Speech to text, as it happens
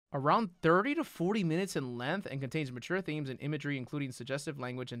Around 30 to 40 minutes in length and contains mature themes and imagery, including suggestive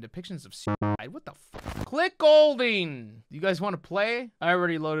language and depictions of suicide. What the f? Click Golding! You guys want to play? I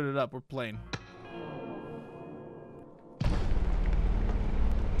already loaded it up. We're playing.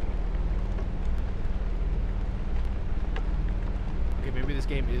 Okay, maybe this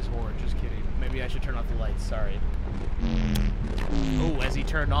game is horror. Just kidding. Maybe I should turn off the lights. Sorry. Oh, as he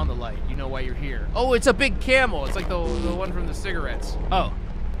turned on the light, you know why you're here. Oh, it's a big camel. It's like the one from the cigarettes. Oh.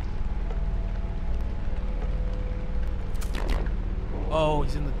 Oh,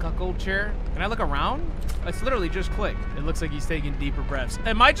 he's in the cuckold chair. Can I look around? It's literally just click. It looks like he's taking deeper breaths.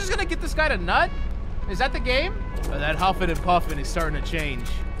 Am I just gonna get this guy to nut? Is that the game? Oh, that huffing and puffing is starting to change.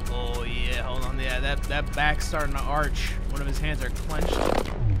 Oh yeah, hold on. Yeah, that back's starting to arch. One of his hands are clenched.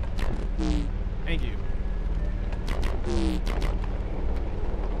 Thank you.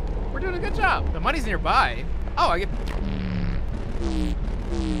 We're doing a good job. The money's nearby. Oh, I get...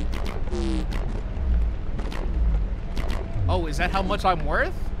 Oh, is that how much I'm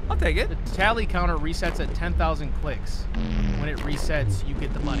worth? I'll take it. The tally counter resets at 10,000 clicks. When it resets, you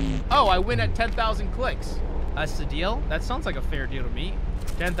get the money. Oh, I win at 10,000 clicks. That's the deal? That sounds like a fair deal to me.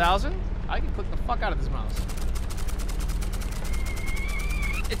 10,000? I can click the fuck out of this mouse.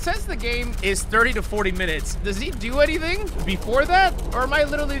 It says the game is 30 to 40 minutes. Does he do anything before that? Or am I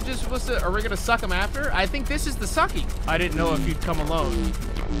literally just supposed to... Are we gonna suck him after? I think this is the sucking. I didn't know if you'd come alone.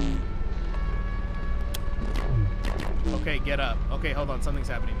 Okay, get up. Okay, hold on. Something's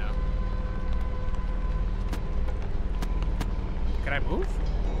happening now. Can I move?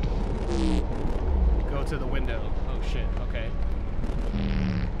 Go to the window. Oh, shit. Okay.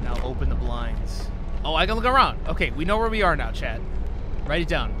 Now open the blinds. Oh, I can look around. Okay, we know where we are now, chat. Write it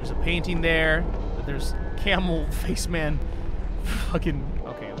down. There's a painting there. But there's camel face man. Fucking...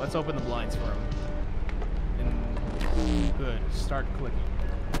 Okay, let's open the blinds for him. And... Good. Start clicking.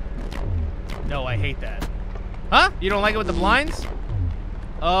 No, I hate that. Huh? You don't like it with the blinds?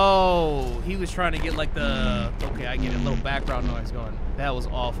 Oh, he was trying to get like the... Okay, I get a little background noise going. That was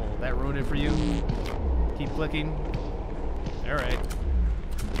awful. That ruined it for you? Keep clicking. All right.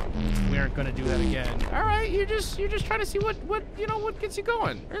 We aren't gonna do that again. All right, you're just trying to see what gets you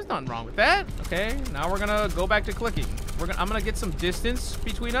going. There's nothing wrong with that. Okay, now we're gonna go back to clicking. I'm gonna get some distance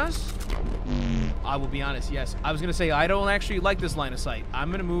between us. I will be honest. Yes, I was gonna say I don't actually like this line of sight.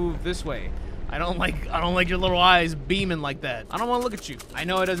 I'm gonna move this way. I don't like your little eyes beaming like that. I don't want to look at you. I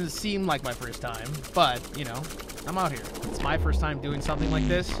know it doesn't seem like my first time, but, you know, I'm out here. It's my first time doing something like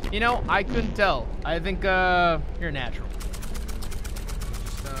this. You know, I couldn't tell. I think, you're natural.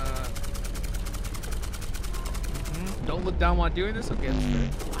 Just, don't look down while doing this. Okay, that's good.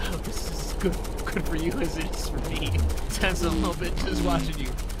 Wow, this is good for you as it is for me. Tense a little bit just watching you.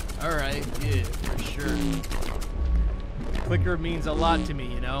 All right, yeah, for sure. Clicker means a lot to me,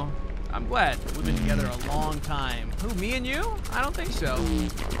 you know? I'm glad. We've been together a long time. Who, me and you? I don't think so.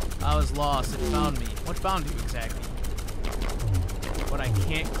 I was lost. It found me. What found you exactly? But I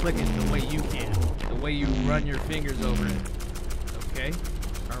can't click it the way you can. The way you run your fingers over it. Okay.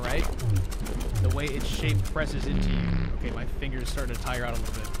 All right. The way its shape presses into you. Okay, my fingers starting to tire out a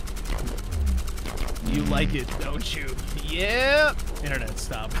little bit. You like it, don't you? Yeah. Internet,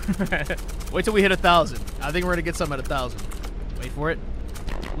 stop. Wait till we hit 1,000. I think we're gonna get something at 1,000. Wait for it.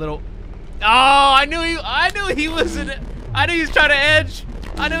 Little. Oh, I knew he was I knew he was trying to edge.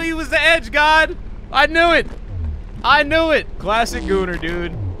 I knew he was the edge god. I knew it. I knew it. Classic Gooner,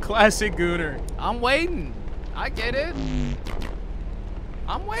 dude. Classic Gooner. I'm waiting. I get it.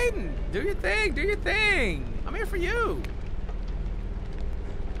 I'm waiting. Do your thing. Do your thing. I'm here for you.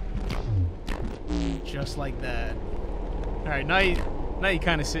 Just like that. All right, now you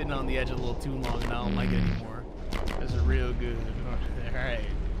kind of sitting on the edge a little too long, and I don't like it anymore. That's real good. All right.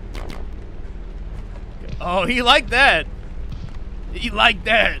 Oh, he liked that. He liked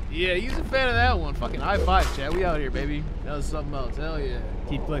that. Yeah, he's a fan of that one. Fucking high five, chat. We out here, baby. That was something else. Hell yeah.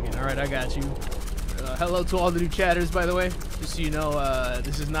 Keep clicking. All right, I got you. Hello to all the new chatters, by the way. Just so you know,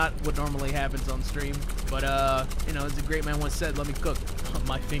 this is not what normally happens on stream. But, you know, as the great man once said, let me cook.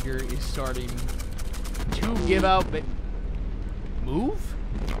 My finger is starting to give out. Move?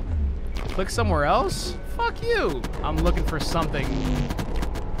 Click somewhere else? Fuck you. I'm looking for something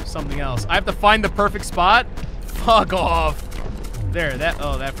else. I have to find the perfect spot? Fuck off. There, that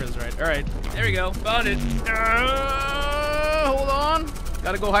feels right. All right, there we go. Found it. Hold on.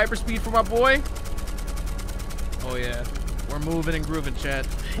 Gotta go hyperspeed for my boy. Oh yeah, we're moving and grooving, chat.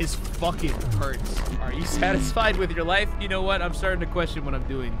 His fucking hurts. Are you satisfied with your life? You know what? I'm starting to question what I'm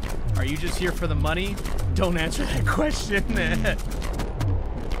doing. Are you just here for the money? Don't answer that question.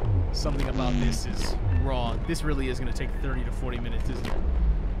 Something about this is wrong. This really is gonna take 30 to 40 minutes, isn't it?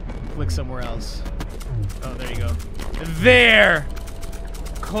 click somewhere else. Oh, there you go. There!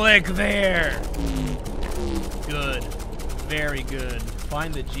 Click there! Good. Very good.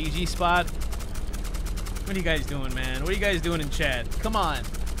 Find the GG spot. What are you guys doing, man? What are you guys doing in chat? Come on.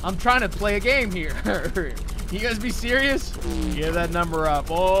 I'm trying to play a game here. You guys be serious? Give that number up.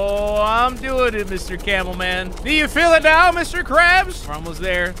 Oh, I'm doing it, Mr. Camelman. Do you feel it now, Mr. Krabs? We're almost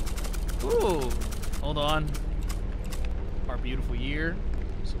there. Ooh. Hold on. Our beautiful year.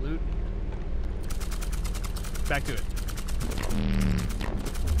 Salute. Back to it.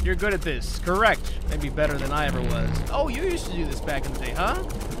 You're good at this. Correct. Maybe better than I ever was. Oh, you used to do this back in the day, huh?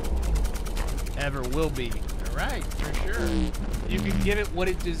 Ever will be. All right, for sure. You can give it what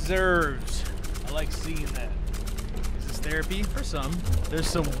it deserves. I like seeing that. Is this therapy? For some. There's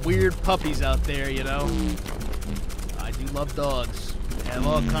some weird puppies out there, you know. I do love dogs. I have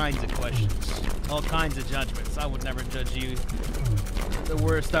all kinds of questions. All kinds of judgments. I would never judge you. The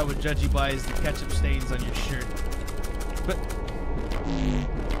worst I would judge you by is the ketchup stains on your shirt. But...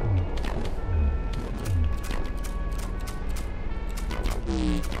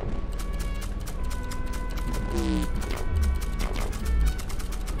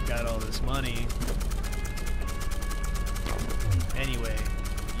 got all this money. Anyway,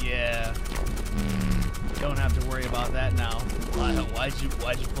 yeah. Don't have to worry about that now. Why'd you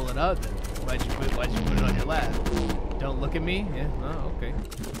pull it out then? Why'd you put it on your lap? Don't look at me? Yeah, oh, okay.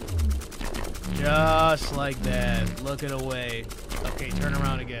 Just like that. Looking away. Okay, turn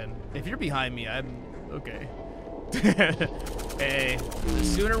around again. If you're behind me, I'm okay. Hey, the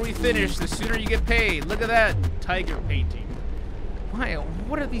sooner we finish, the sooner you get paid. Look at that tiger painting. Why?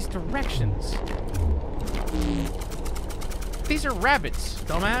 What are these directions? These are rabbits,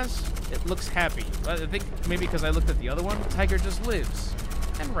 dumbass. It looks happy. I think maybe because I looked at the other one. Tiger just lives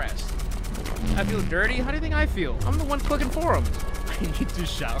and rests. I feel dirty. How do you think I feel? I'm the one cooking for him. I need to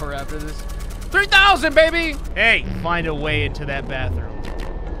shower after this. 3,000, baby! Hey, find a way into that bathroom.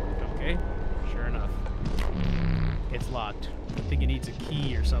 Okay, sure enough. It's locked. I think it needs a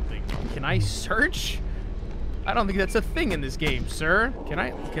key or something. Can I search? I don't think that's a thing in this game, sir. Can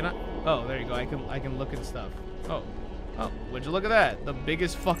I? Oh, there you go. I can look at stuff. Oh, would you look at that? The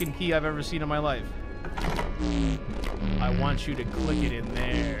biggest fucking key I've ever seen in my life. I want you to click it in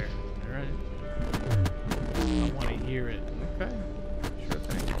there. All right. I want to hear it. Okay. Sure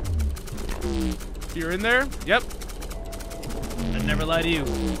thing. You're in there? Yep. I'd never lie to you.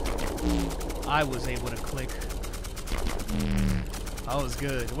 I was able to click. That was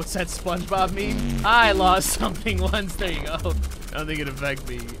good. What's that SpongeBob meme? I lost something once. There you go. I don't think it affected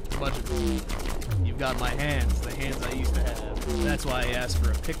me much. You've got my hands, the hands I used to have. That's why I asked for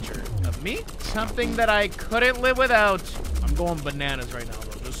a picture of me. Something that I couldn't live without. I'm going bananas right now,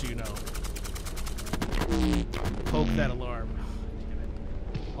 though, just so you know. Poke that alarm.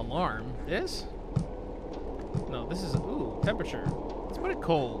 Alarm? This? No, this is, ooh, temperature. Let's put it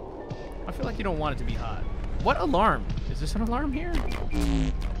cold. I feel like you don't want it to be hot. What alarm? Is this an alarm here?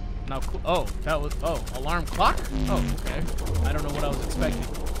 No, oh, that was, oh, alarm clock? Oh, okay. I don't know what I was expecting.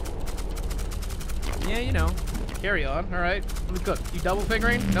 Yeah, you know, carry on, all right. Let me cook. You double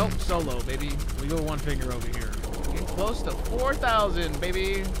fingering? Nope, solo, baby. We go one finger over here. Getting close to 4,000,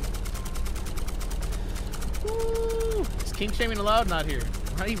 baby. Woo! Is king shaming allowed? Not here.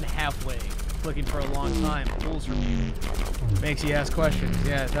 We're not even halfway. Looking for a long time. Pulls from you. Makes you ask questions.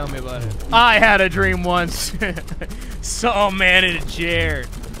 Yeah, tell me about it. I had a dream once. Saw a man in a chair.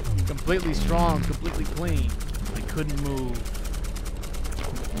 Completely strong, completely clean. I couldn't move.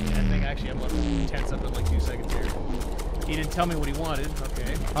 I think actually I'm gonna tense up in like 2 seconds here. He didn't tell me what he wanted.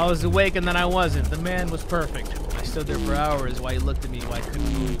 Okay. I was awake and then I wasn't. The man was perfect. I stood there for hours while he looked at me while I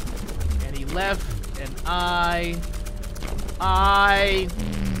couldn't move. And he left and I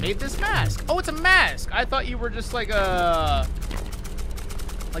made this mask. Oh, it's a mask. I thought you were just like a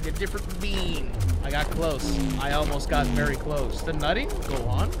different being. I got close. I almost got very close. The nutting? Go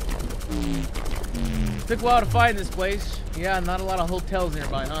on. Took a while to find this place. Yeah, not a lot of hotels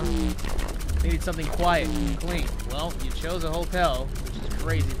nearby, huh? Needed something quiet and clean. Well, you chose a hotel, which is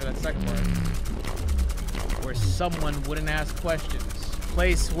crazy for that second part. Where someone wouldn't ask questions.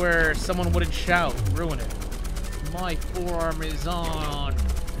 Place where someone wouldn't shout. Ruin it. My forearm is on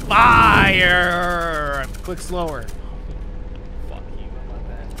fire! Click slower. Fuck you about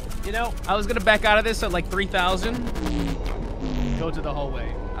that. You know, I was gonna back out of this at like 3,000. Go to the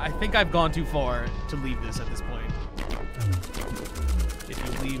hallway. I think I've gone too far to leave this at this point. If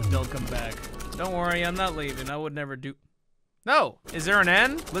you leave, don't come back. Don't worry, I'm not leaving. I would never do. No! Is there an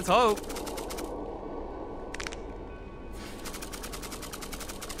end? Let's hope.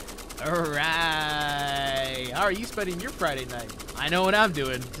 Alright. How are you spending your Friday night? I know what I'm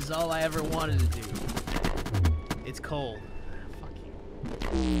doing. This is all I ever wanted to do. It's cold. Fuck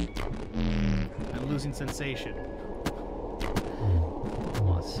you. I'm losing sensation.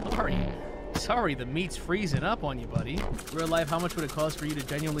 Oh, sorry. Sorry, the meat's freezing up on you, buddy. Real life, how much would it cost for you to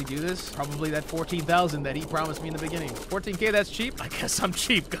genuinely do this? Probably that 14,000 that he promised me in the beginning. 14K, that's cheap? I guess I'm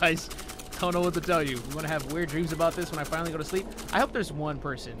cheap, guys. Don't know what to tell you. I'm gonna have weird dreams about this when I finally go to sleep. I hope there's one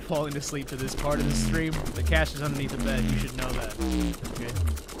person falling asleep to this part of the stream. The cash is underneath the bed. You should know that. Okay.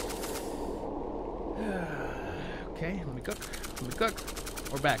 Okay, let me cook. Let me cook.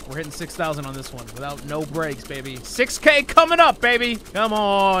 We're back. We're hitting 6,000 on this one without no breaks, baby. 6K coming up, baby. Come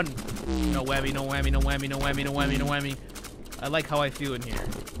on. No whammy, no whammy, no whammy, no whammy, no whammy, no whammy. I like how I feel in here.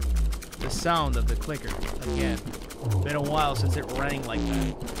 The sound of the clicker. Again. Been a while since it rang like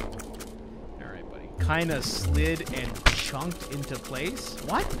that. Alright, buddy. Kinda slid and chunked into place.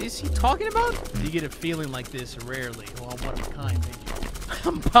 What is he talking about? You get a feeling like this rarely. Well, what a kind, thank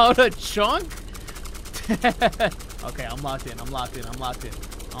you. About a chunk? Okay, I'm locked in. I'm locked in. I'm locked in.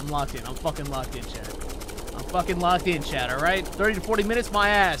 I'm locked in. I'm fucking locked in, chat. I'm fucking locked in, chat, alright? 30 to 40 minutes, my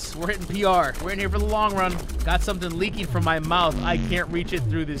ass. We're hitting PR. We're in here for the long run. Got something leaking from my mouth. I can't reach it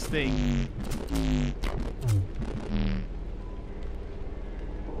through this thing.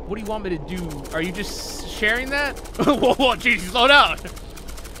 What do you want me to do? Are you just sharing that? Whoa, whoa, jeez, slow down.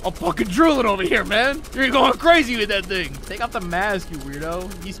 I'm fucking drooling over here, man. You're going crazy with that thing. Take off the mask, you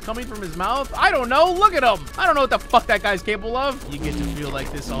weirdo. He's coming from his mouth? I don't know. Look at him. I don't know what the fuck that guy's capable of. You get to feel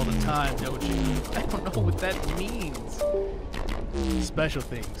like this all the time, don't you? I don't know what that means. Special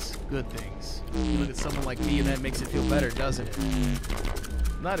things. Good things. You look at someone like me and that makes it feel better, doesn't it?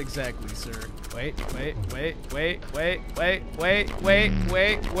 Not exactly, sir. Wait.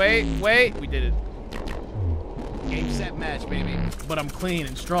 We did it. Game, set, match, baby. But I'm clean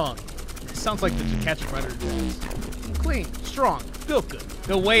and strong. It sounds like the To Catch a Predator jazz. I'm clean, strong, feel good.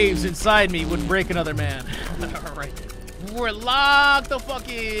 The waves inside me would break another man. Alright. We're locked the fuck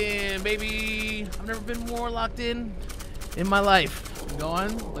in, baby. I've never been more locked in my life. Go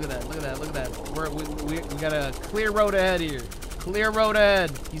on. Look at that, look at that, look at that. We got a clear road ahead here. Clear road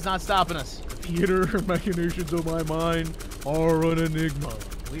ahead. He's not stopping us. The theater machinations of my mind are an enigma.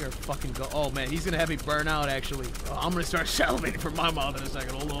 We are fucking oh man, he's gonna have me burn out actually. Oh, I'm gonna start salivating from my mouth in a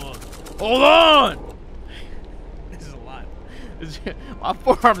second. Hold on. Hold on! This is a lot. My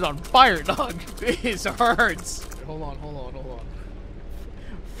forearm's on fire, dog. This hurts. Hold on.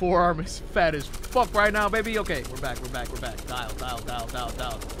 Forearm is fat as fuck right now, baby. Okay, we're back. Dial.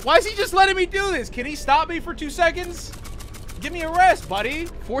 Why is he just letting me do this? Can he stop me for 2 seconds? Give me a rest, buddy.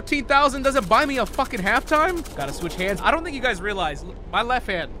 14,000 doesn't buy me a fucking halftime. Gotta switch hands. I don't think you guys realize my left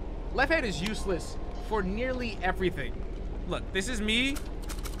hand is useless for nearly everything. Look, this is me.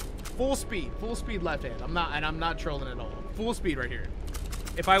 Full speed left hand. I'm not trolling at all. Full speed right here.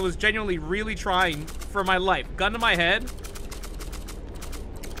 If I was genuinely really trying for my life, gun to my head.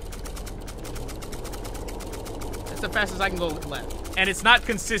 That's the fastest I can go left. And it's not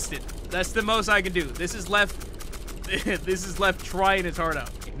consistent. That's the most I can do. This is left. This is left trying its heart out.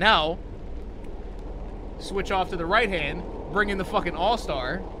 Now, switch off to the right hand, bring in the fucking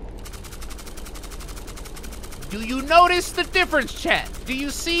all-star. Do you notice the difference, chat? Do you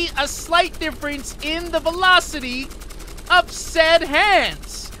see a slight difference in the velocity of said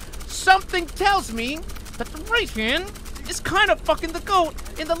hands? Something tells me that the right hand is kind of fucking the goat,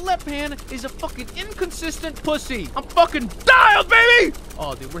 and the left hand is a fucking inconsistent pussy. I'm fucking dialed, baby!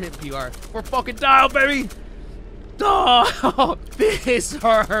 Oh, dude, we're hitting PR. We're fucking dialed, baby! Oh, this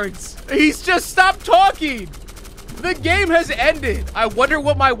hurts. He's just stopped talking. The game has ended. I wonder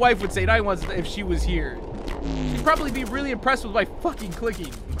what my wife would say if she was here. She'd probably be really impressed with my fucking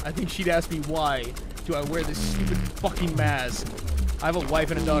clicking. I think she'd ask me why do I wear this stupid fucking mask. I have a wife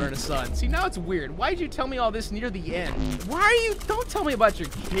and a daughter and a son. See, now it's weird. Why'd you tell me all this near the end? Why are you? Don't tell me about your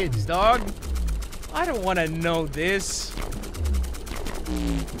kids, dog. I don't want to know this.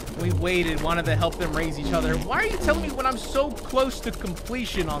 We waited, wanted to help them raise each other. Why are you telling me when I'm so close to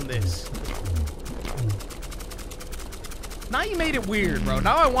completion on this? Now you made it weird, bro.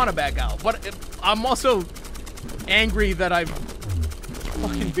 Now I want to back out. But I'm also angry that I've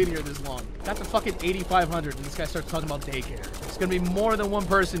fucking been here this long. Got to fucking 8,500 and this guy starts talking about daycare. It's going to be more than one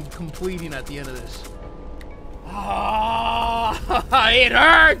person completing at the end of this. Ah, it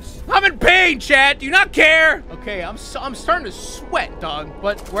hurts. I'm in pain, chat. Do you not care? Okay, I'm starting to sweat, dog.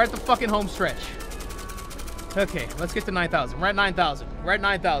 But we're at the fucking home stretch. Okay, let's get to 9,000. We're at 9,000. We're at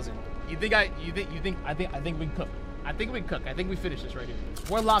 9,000. I think we can cook. I think we can cook. I think we finish this right here.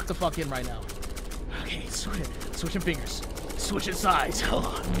 We're locked the fuck in right now. Okay, switching fingers. Switching sides. Hold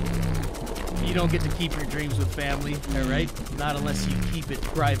on. You don't get to keep your dreams with family, all right? Not unless you keep it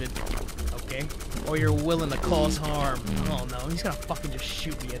private, okay? Or you're willing to cause harm. Oh no, he's gonna fucking just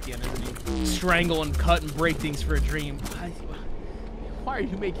shoot me at the end, isn't he? Strangle and cut and break things for a dream. Why are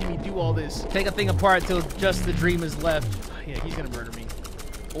you making me do all this? Take a thing apart till just the dream is left. Yeah, he's gonna murder me.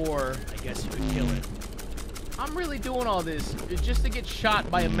 Or, I guess you could kill it. I'm really doing all this just to get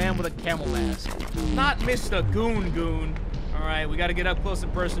shot by a man with a camel mask. Not Mista Goon. All right, we gotta get up close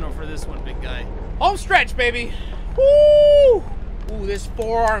and personal for this one, big guy. Home stretch, baby. Woo! Ooh, this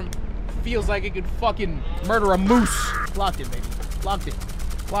forearm feels like it could fucking murder a moose. Locked in, baby. Locked in.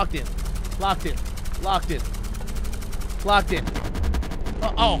 Locked in. Locked in. Locked in. Locked in.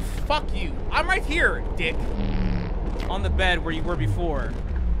 Oh, fuck you. I'm right here, dick. On the bed where you were before.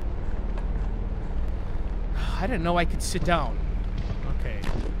 I didn't know I could sit down. Okay.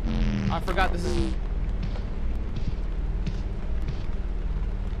 I forgot this is...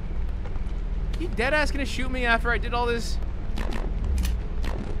 You deadass gonna shoot me after I did all this?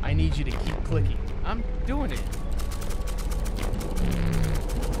 I need you to keep clicking. I'm doing it.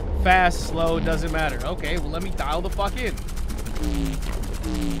 Fast, slow, doesn't matter. Okay, well let me dial the fuck in.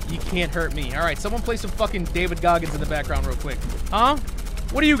 You can't hurt me. All right, someone play some fucking David Goggins in the background real quick. Huh?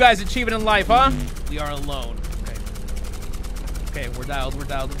 What are you guys achieving in life, huh? We are alone. Okay, we're dialed.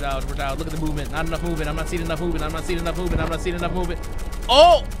 Look at the movement. Not enough movement. I'm not seeing enough movement. I'm not seeing enough movement.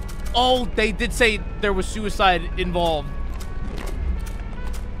 Oh! Oh, they did say there was suicide involved.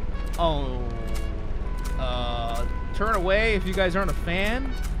 Oh. Turn away if you guys aren't a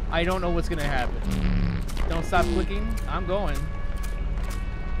fan. I don't know what's gonna happen. Don't stop clicking. I'm going.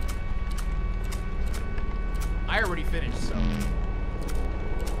 I already finished, so.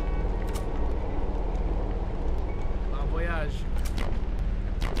 Bon voyage.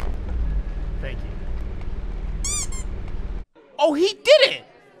 Thank you. Oh, he did it!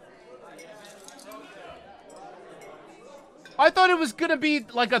 I thought it was gonna be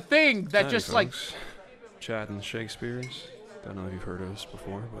like a thing that Hi, just folks. like... Chad and Shakespeare's. Don't know if you've heard of this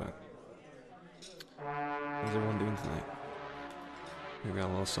before, but... How's everyone doing tonight? We've got a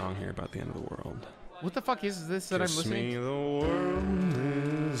little song here about the end of the world. What the fuck is this that I'm listening Kiss me, to? the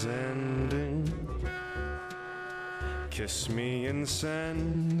world is ending. Kiss me and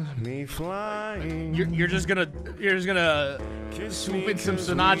send me flying. You're just gonna swoop in some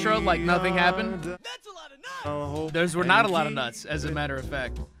Sinatra like nothing happened? That's a lot of nuts! Those were not a lot of nuts, as a matter of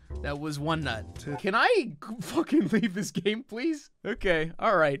fact. That was one nut. Can I fucking leave this game, please? Okay,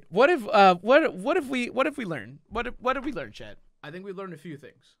 all right. What if we learn? What did we learn, Chad? I think we learned a few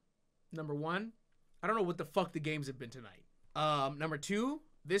things. Number one, I don't know what the fuck the games have been tonight. Number two,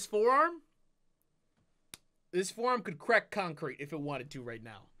 this forearm could crack concrete if it wanted to right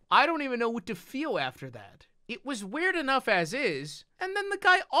now. I don't even know what to feel after that. It was weird enough as is, and then the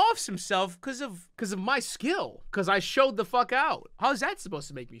guy offs himself because of my skill, because I showed the fuck out. How's that supposed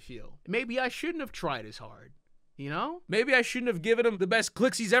to make me feel? Maybe I shouldn't have tried as hard, you know? Maybe I shouldn't have given him the best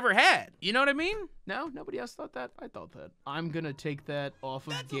clicks he's ever had. You know what I mean? No, nobody else thought that. I thought that. I'm gonna take that off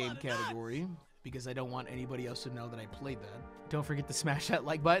of game category because I don't want anybody else to know that I played that. Don't forget to smash that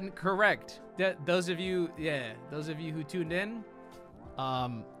like button. Correct. Those of you who tuned in,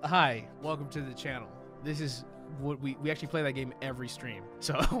 hi, welcome to the channel. This is what we actually play that game every stream.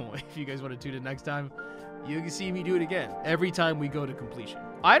 So if you guys want to tune in next time, you can see me do it again every time we go to completion.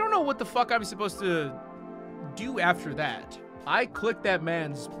 I don't know what the fuck I'm supposed to do after that. I clicked that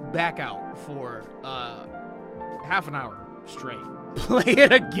man's back out for half an hour straight. Play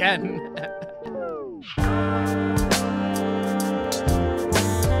it again.